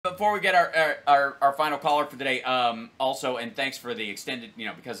before we get our final caller for today, also, and thanks for the extended,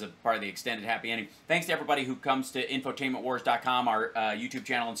 because of part of the extended happy ending, thanks to everybody who comes to infotainmentwars.com, our YouTube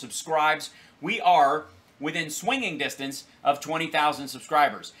channel, and subscribes. We are within swinging distance of 20,000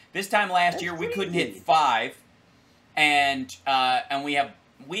 subscribers. This time last year, we couldn't hit 5, and we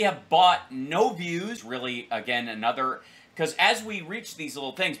have bought no views, really, again, because as we reach these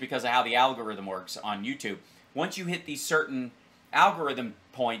little things, because of how the algorithm works on YouTube, once you hit these certain algorithm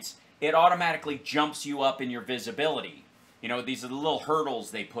points, it automatically jumps you up in your visibility. These are the little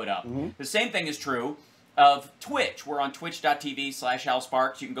hurdles they put up. Mm-hmm. The same thing is true of Twitch. We're on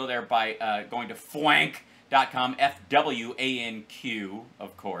twitch.tv/HalSparks. You can go there by going to fwank.com, FWANQ,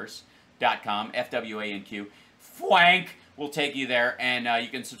 of course, .com, FWANQ. Fwank will take you there, and you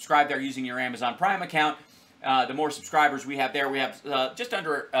can subscribe there using your Amazon Prime account. The more subscribers we have there, we have just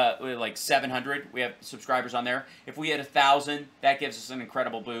under like 700. We have subscribers on there. If we hit 1,000, that gives us an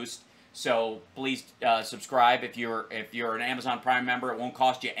incredible boost. So please subscribe if you're an Amazon Prime member. It won't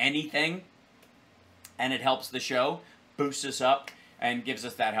cost you anything, and it helps the show, boosts us up, and gives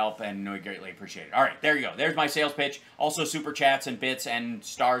us that help, and we greatly appreciate it. All right, there you go. There's my sales pitch. Also, super chats and bits and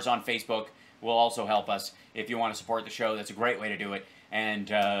stars on Facebook will also help us if you want to support the show. That's a great way to do it. And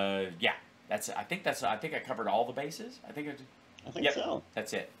yeah. I think I covered all the bases. I think so.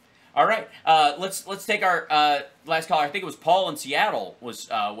 That's it. All right. Let's take our last caller. I think it was Paul in Seattle was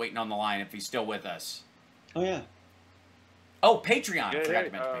waiting on the line if he's still with us. Oh yeah. Oh, Patreon. I forgot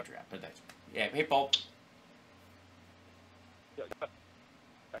to mention Patreon. But yeah. Hey, Paul.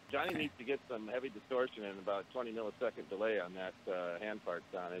 Johnny needs to get some heavy distortion and about 20 millisecond delay on that hand part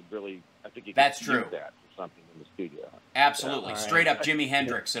sound. It really, I think you can use that for something in the studio. Absolutely. Straight up Jimi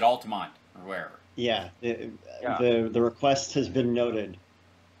Hendrix at Altamont or wherever. Yeah. The request has been noted.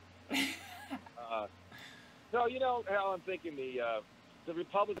 No, Al, I'm thinking the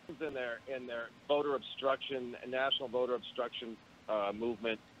Republicans in their voter obstruction, national voter obstruction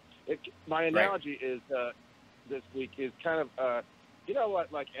movement. My analogy is this week is kind of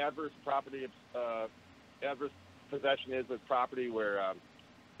what like adverse possession is with property, where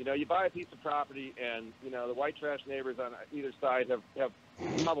you buy a piece of property and the white trash neighbors on either side have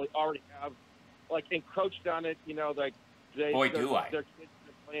probably already have like encroached on it. Like their kids are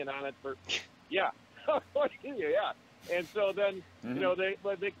playing on it for yeah. Yeah. And so then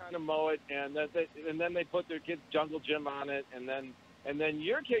they kind of mow it, and then they put their kid's jungle gym on it, and then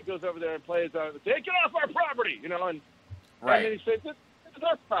your kid goes over there and plays on it and say, "Get off our property," and right. And then he says, "This is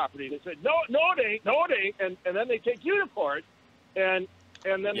our property." They said, "No, it ain't," and then they take you to court, and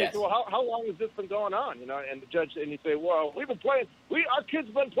then they say, "Well, how long has this been going on?" And the judge, and you say, "Well, we've been playing. Our kids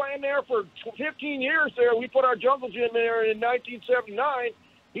have been playing there for 15 years. There, we put our jungle gym there in 1979.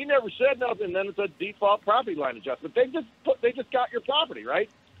 He never said nothing." And then it's a default property line adjustment. They just got your property, right?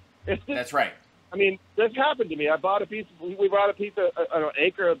 That's right. I mean, this happened to me. We bought a piece of an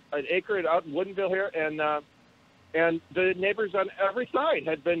acre out in Woodinville here, and the neighbors on every side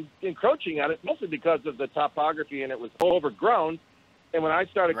had been encroaching on it, mostly because of the topography, and it was overgrown. And when I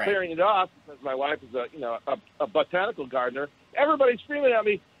started clearing it off, because my wife is a botanical gardener, everybody's screaming at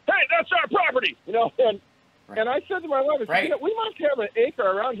me, "Hey, that's our property!" And I said to my wife, "We must have an acre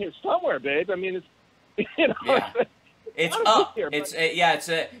around here somewhere, babe. I mean, it's it's up.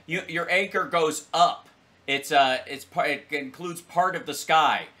 Your acre goes up. It includes part of the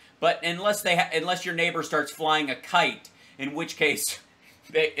sky. But unless your neighbor starts flying a kite, in which case,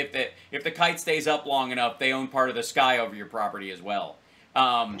 if the kite stays up long enough, they own part of the sky over your property as well.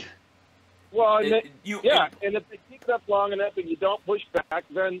 And if they keep it up long enough and you don't push back,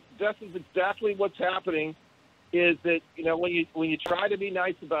 then this is exactly what's happening. Is that when you try to be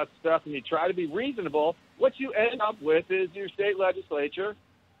nice about stuff and you try to be reasonable, what you end up with is your state legislature,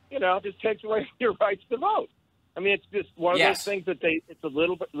 just takes away your rights to vote. I mean, it's just one of those things that it's a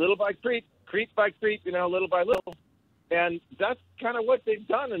little by creep by creep, little by little, and that's kind of what they've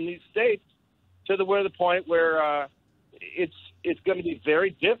done in these states to the point where it's going to be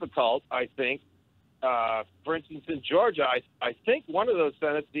very difficult, I think. For instance, in Georgia, I think one of those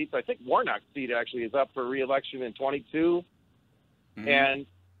Senate seats, I think Warnock's seat actually is up for re-election in 22, and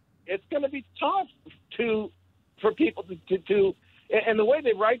it's going to be tough for people to and the way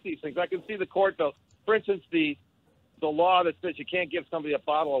they write these things, I can see the court though. For instance, the law that says you can't give somebody a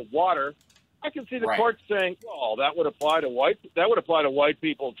bottle of water, I can see the court saying, "Well, that would apply to white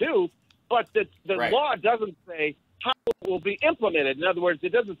people too," but the law doesn't say how it will be implemented. In other words,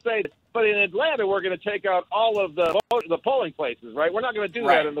 it doesn't say, but in Atlanta, we're going to take out all of the polling places, right? We're not going to do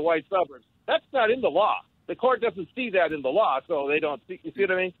that in the white suburbs. That's not in the law. The court doesn't see that in the law, so they don't see. You see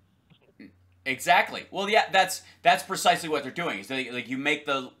what I mean? Exactly. Well, yeah, that's precisely what they're doing. Is like you make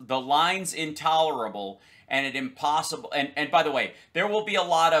the lines intolerable and it impossible. And by the way, there will be a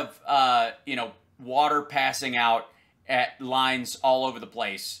lot of water passing out at lines all over the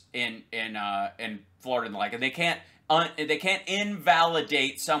place in Florida and the like, and they can't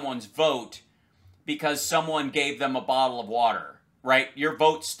invalidate someone's vote because someone gave them a bottle of water, right? Your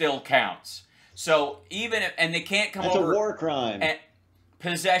vote still counts. So even if, and they can't come over. That's a war crime. And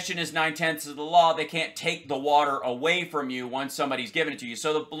possession is 9/10 of the law. They can't take the water away from you once somebody's given it to you.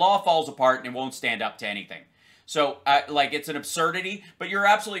 So the law falls apart and it won't stand up to anything. So like it's an absurdity. But you're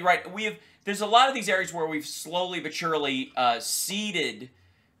absolutely right. There's a lot of these areas where we've slowly but surely ceded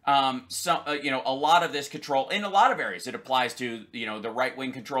a lot of this control in a lot of areas. It applies to the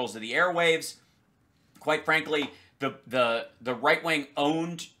right-wing controls of the airwaves. Quite frankly, the right-wing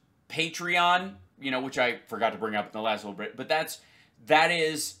owned Patreon, which I forgot to bring up in the last little bit, but that's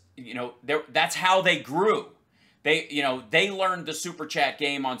how they grew. They learned the super chat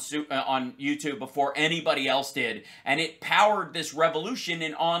game on YouTube before anybody else did, and it powered this revolution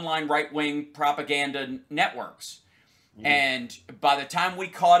in online right-wing propaganda networks. And by the time we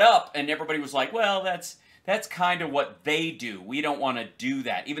caught up, and everybody was like, well, that's kind of what they do. We don't want to do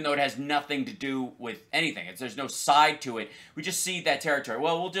that, even though it has nothing to do with anything. There's no side to it. We just cede that territory.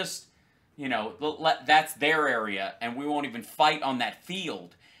 Well, we'll just, that's their area, and we won't even fight on that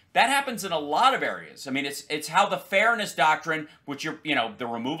field. That happens in a lot of areas. I mean, it's how the fairness doctrine, which the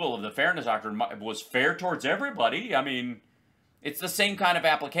removal of the fairness doctrine was fair towards everybody. I mean, it's the same kind of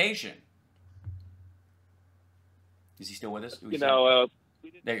application. Is he still with us? We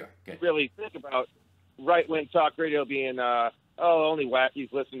there you are. Good. Really think about right-wing talk radio being, only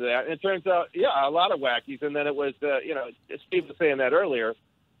wackies listen to that. And it turns out, a lot of wackies. And then it was, Steve was saying that earlier,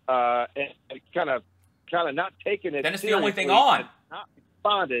 and kind of not taking it. Then it's the only thing on. Not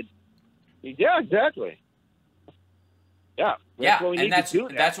responded. Yeah, exactly. Yeah. That's what we need to do.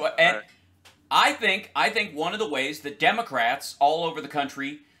 That's what. And I think one of the ways that Democrats all over the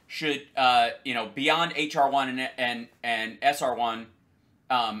country should, beyond HR1 and SR1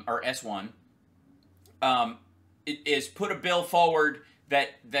 or S1, is put a bill forward that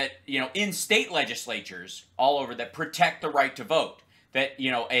in state legislatures all over that protect the right to vote. That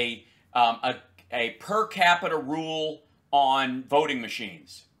a per capita rule on voting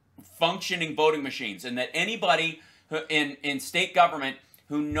machines, functioning voting machines, and that anybody in state government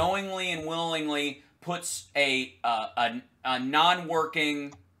who knowingly and willingly puts a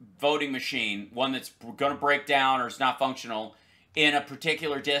non-working voting machine, one that's going to break down or is not functional, in a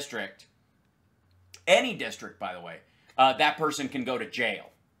particular district, any district, by the way, that person can go to jail.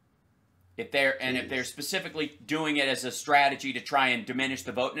 If they're specifically doing it as a strategy to try and diminish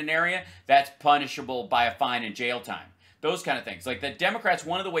the vote in an area, that's punishable by a fine and jail time. Those kind of things. Like the Democrats,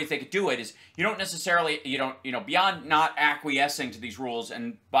 one of the ways they could do it is you don't necessarily, beyond not acquiescing to these rules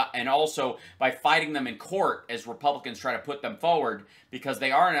and also by fighting them in court as Republicans try to put them forward because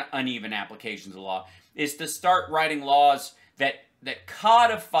they are uneven applications of the law, is to start writing laws that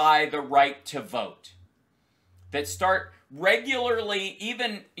codify the right to vote. That start regularly,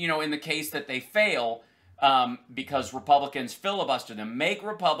 even, in the case that they fail, because Republicans filibuster them, make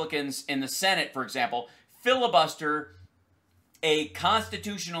Republicans in the Senate, for example, filibuster a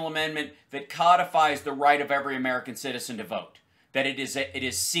constitutional amendment that codifies the right of every American citizen to vote. That it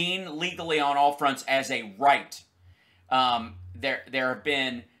is seen legally on all fronts as a right. There have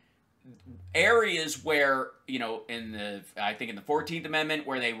been areas where, I think in the 14th Amendment,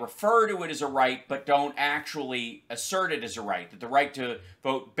 where they refer to it as a right, but don't actually assert it as a right. That the right to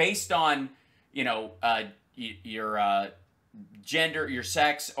vote based on, your gender, your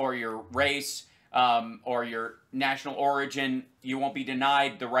sex, or your race, or your national origin, you won't be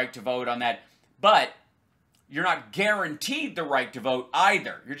denied the right to vote on that. But you're not guaranteed the right to vote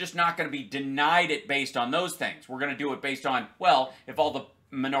either. You're just not going to be denied it based on those things. We're going to do it based on, well, if all the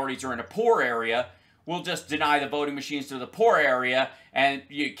minorities are in a poor area, we'll just deny the voting machines to the poor area, and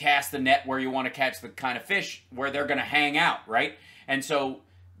you cast the net where you want to catch the kind of fish where they're going to hang out, right? And so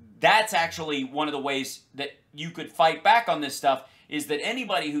that's actually one of the ways that you could fight back on this stuff, is that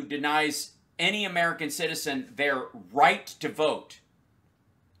anybody who denies any American citizen their right to vote,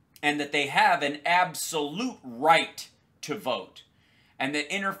 and that they have an absolute right to vote, and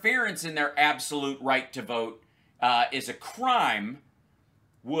that interference in their absolute right to vote is a crime,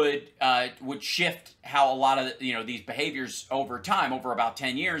 would shift how a lot of these behaviors over time, over about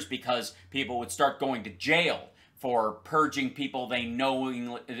 10 years, because people would start going to jail for purging people they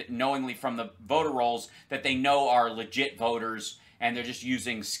knowingly from the voter rolls that they know are legit voters, and they're just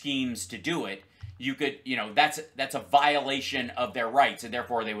using schemes to do it. you could, that's a violation of their rights, and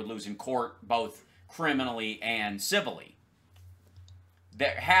therefore they would lose in court both criminally and civilly.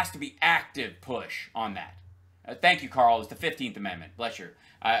 There has to be active push on that. Thank you, Carl. It's the 15th Amendment. Bless you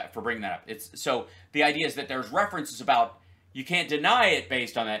for bringing that up. So the idea is that there's references about you can't deny it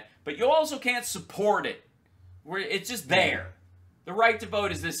based on that, but you also can't support it. It's just there. The right to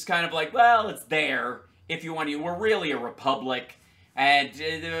vote is this kind of like, well, it's there if you want to. We're really a republic, and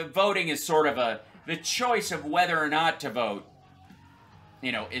voting is sort of the choice of whether or not to vote,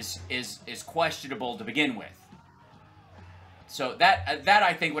 is questionable to begin with. So that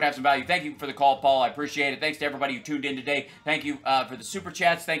I think would have some value. Thank you for the call, Paul. I appreciate it. Thanks to everybody who tuned in today. Thank you for the super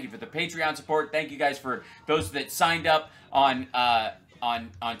chats. Thank you for the Patreon support. Thank you guys for those that signed up on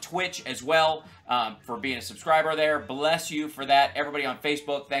Twitch as well, for being a subscriber there. Bless you for that. Everybody on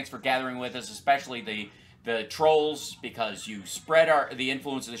Facebook, thanks for gathering with us, especially the trolls, because you spread the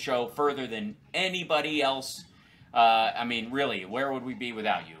influence of the show further than anybody else. I mean, really, where would we be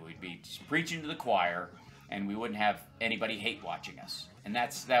without you? We'd be just preaching to the choir, and we wouldn't have anybody hate watching us. And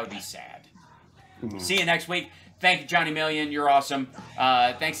that would be sad. Mm-hmm. See you next week. Thank you, Johnny Million. You're awesome.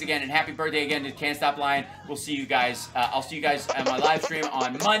 Thanks again, and happy birthday again to Can't Stop Lying. We'll see you guys. I'll see you guys on my live stream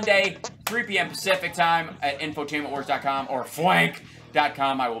on Monday, 3 p.m. Pacific time at infotainmentwars.com or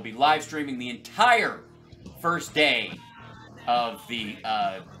flank.com. I will be live streaming the entire first day of the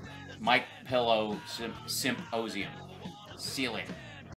Mike Pillow Symposium. See you later.